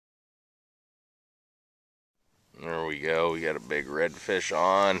go. We got a big redfish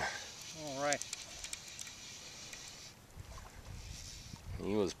on. All right.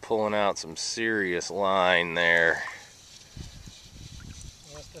 He was pulling out some serious line there.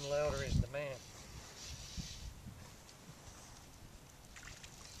 Austin Lowder is the man.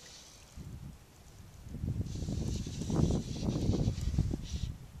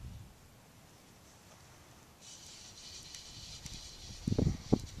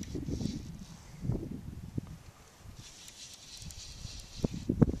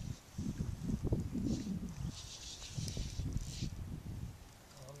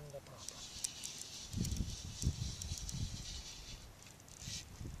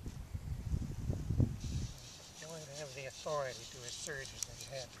 Have the authority to his surges that he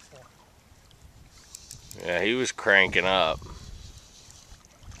had before. Yeah, he was cranking up.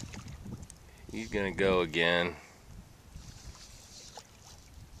 He's gonna go again.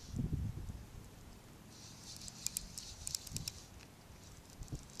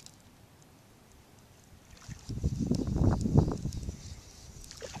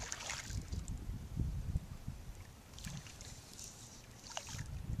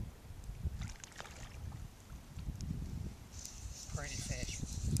 Pretty fish.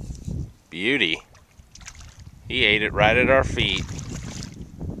 Beauty. He ate it right at our feet.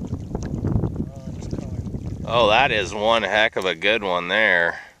 Oh, that is one heck of a good one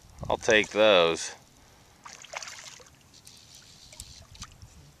there. I'll take those.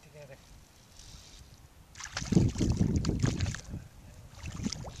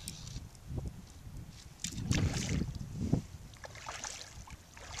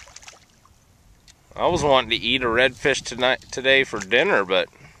 I was wanting to eat a redfish today for dinner, but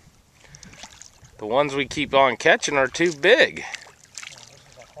the ones we keep on catching are too big.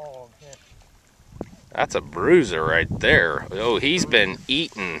 That's a bruiser right there. Oh, he's been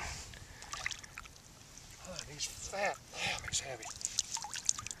eaten. Oh, he's fat. Damn, he's heavy.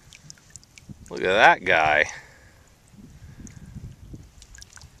 Look at that guy.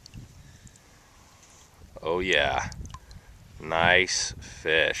 Oh yeah. Nice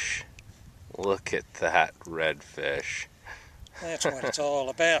fish. Look at that redfish. That's what it's all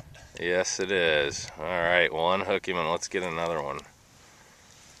about. Yes, it is. All right, well, unhook him and let's get another one.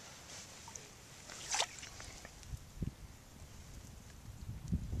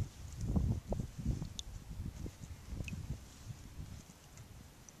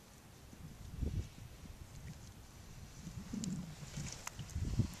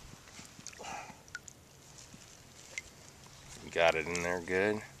 You got it in there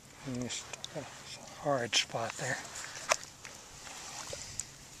good? Yes, it's a hard spot there.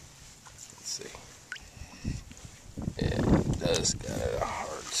 Let's see. Yeah, it does got a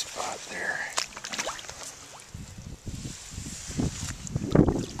hard spot there.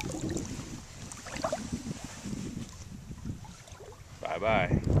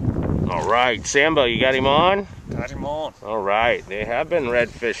 Bye-bye. All right, Sambo, you got him on? Got him on. All right, they have been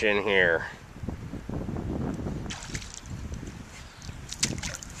redfish in here.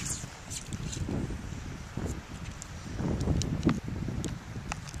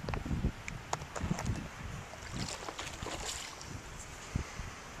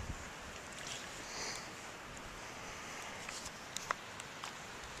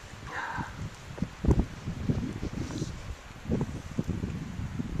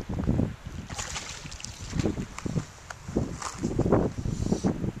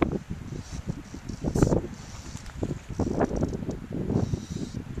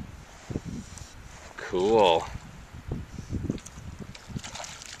 Cool.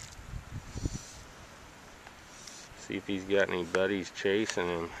 See if he's got any buddies chasing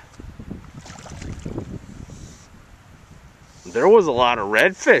him. There was a lot of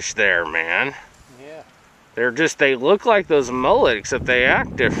redfish there, man. Yeah. They look like those mullet, except they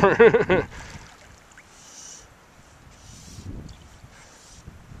act different.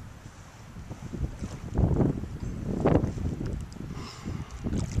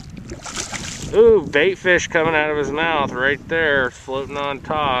 Ooh, bait fish coming out of his mouth right there, floating on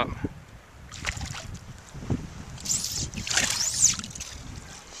top.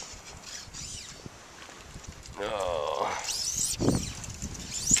 Oh.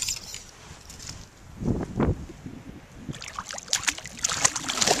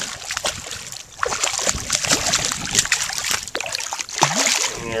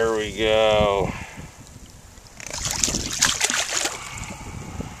 There we go.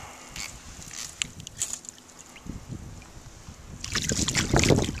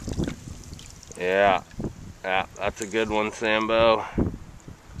 Yeah, that's a good one, Sambo.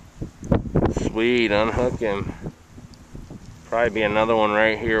 Sweet, unhook him. Probably be another one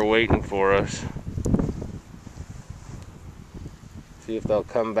right here waiting for us. See if they'll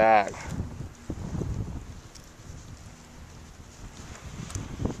come back.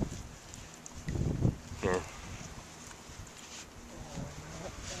 Here.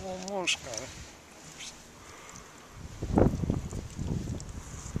 Almost got it.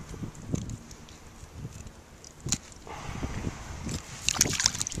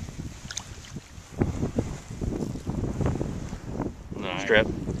 Nice. Strip.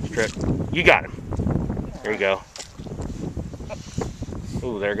 You got him. There you go.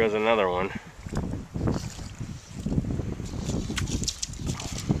 Ooh, there goes another one.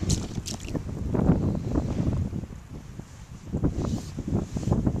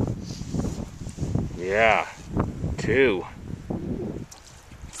 Yeah, 2.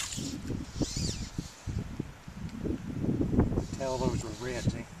 Tell those were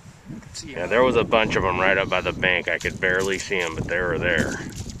reds. Eh? You could see Yeah, there was a bunch of them right up by the bank. I could barely see them, but they were there.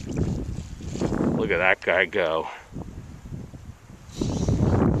 Look at that guy go.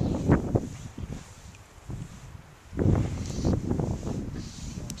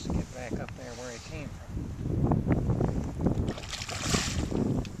 Let's get back up there where he came from.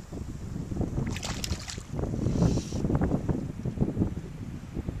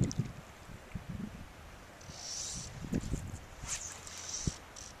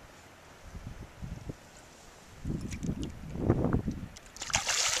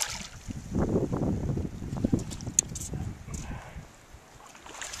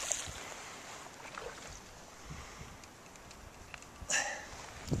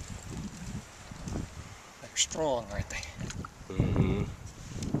 They're strong, aren't they? Mm-hmm.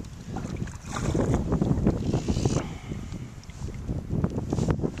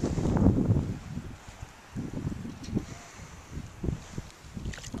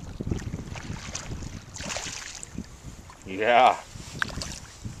 Yeah.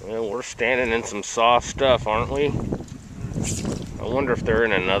 Well, we're standing in some soft stuff, aren't we? I wonder if they're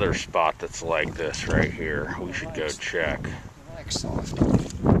in another spot that's like this right here. We should go check. I like soft.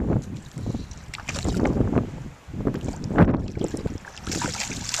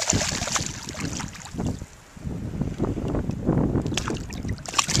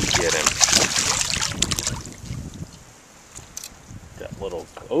 Get him. That little...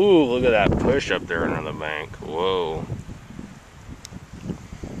 Ooh, look at that push up there under the bank. Whoa.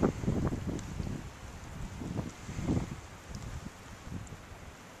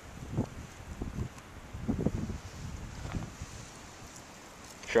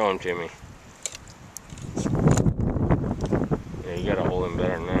 Show him to me. Yeah, you gotta hold him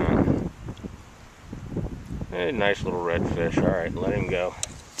better than that. Hey, nice little redfish. Alright, let him go.